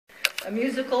a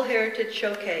musical heritage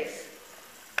showcase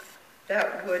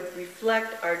that would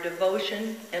reflect our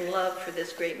devotion and love for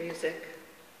this great music.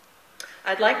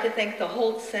 I'd like to thank the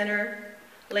Holt Center,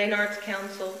 Lane Arts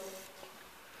Council,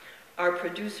 our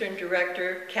producer and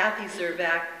director, Kathy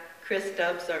Zervac, Chris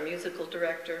Stubbs, our musical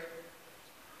director,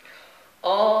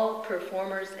 all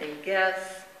performers and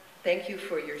guests, thank you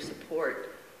for your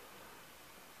support.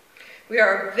 We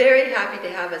are very happy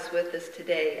to have us with us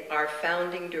today, our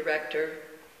founding director,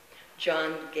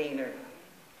 John Gaynor.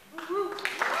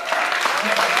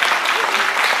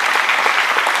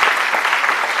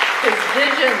 His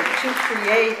vision to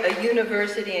create a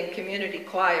university and community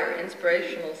choir,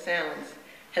 Inspirational Sounds,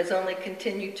 has only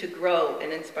continued to grow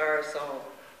and inspire us all.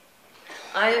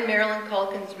 I am Marilyn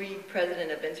Calkins-Reed,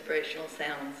 president of Inspirational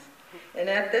Sounds. And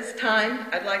at this time,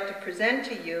 I'd like to present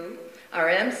to you our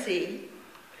MC,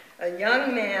 a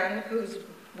young man who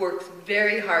works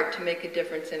very hard to make a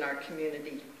difference in our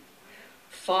community.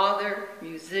 Father,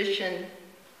 musician,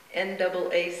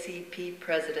 NAACP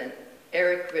president,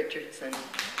 Eric Richardson.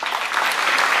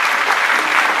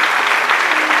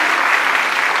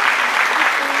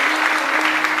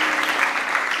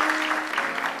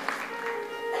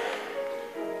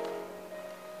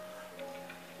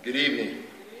 Good evening.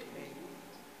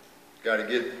 Got to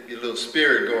get a little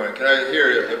spirit going. Can I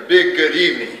hear a big good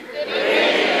evening? Good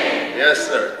evening. Yes,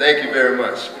 sir. Thank you very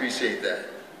much. Appreciate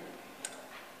that.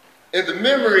 In the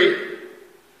memory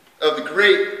of the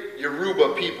great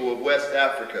Yoruba people of West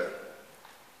Africa,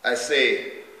 I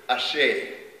say Ashe,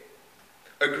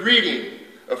 a greeting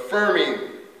affirming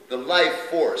the life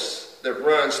force that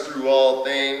runs through all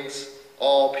things,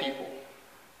 all people.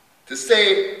 To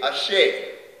say Ashe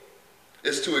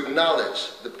is to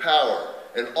acknowledge the power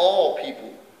in all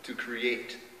people to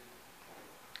create.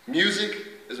 Music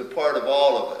is a part of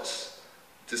all of us.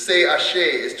 To say Ashe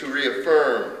is to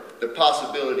reaffirm the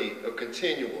possibility of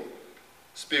continual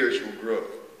spiritual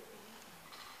growth.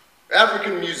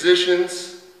 African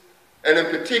musicians, and in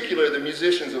particular the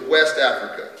musicians of West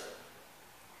Africa,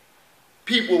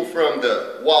 people from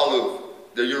the Wolof,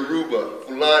 the Yoruba,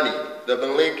 Fulani, the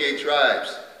Balenke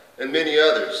tribes, and many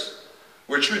others,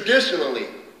 were traditionally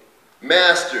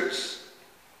masters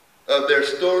of their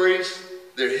stories,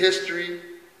 their history,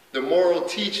 the moral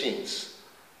teachings,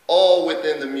 all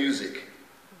within the music.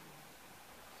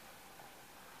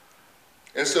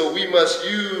 And so we must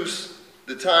use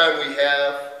the time we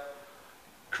have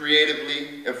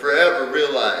creatively and forever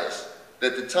realize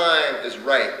that the time is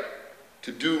right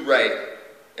to do right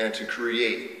and to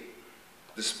create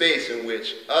the space in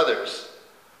which others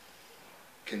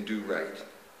can do right.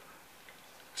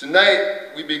 Tonight,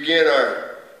 we begin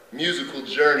our musical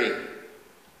journey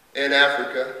in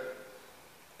Africa,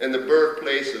 in the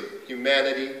birthplace of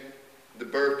humanity, the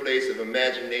birthplace of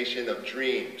imagination, of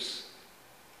dreams.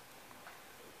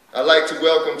 I'd like to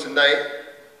welcome tonight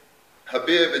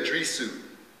Habib Idrisu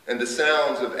and the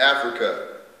Sounds of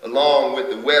Africa, along with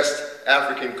the West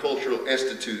African Cultural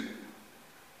Institute.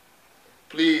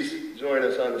 Please join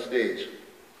us on the stage.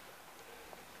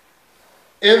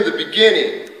 In the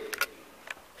beginning,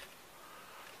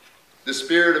 the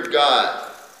Spirit of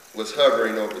God was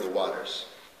hovering over the waters.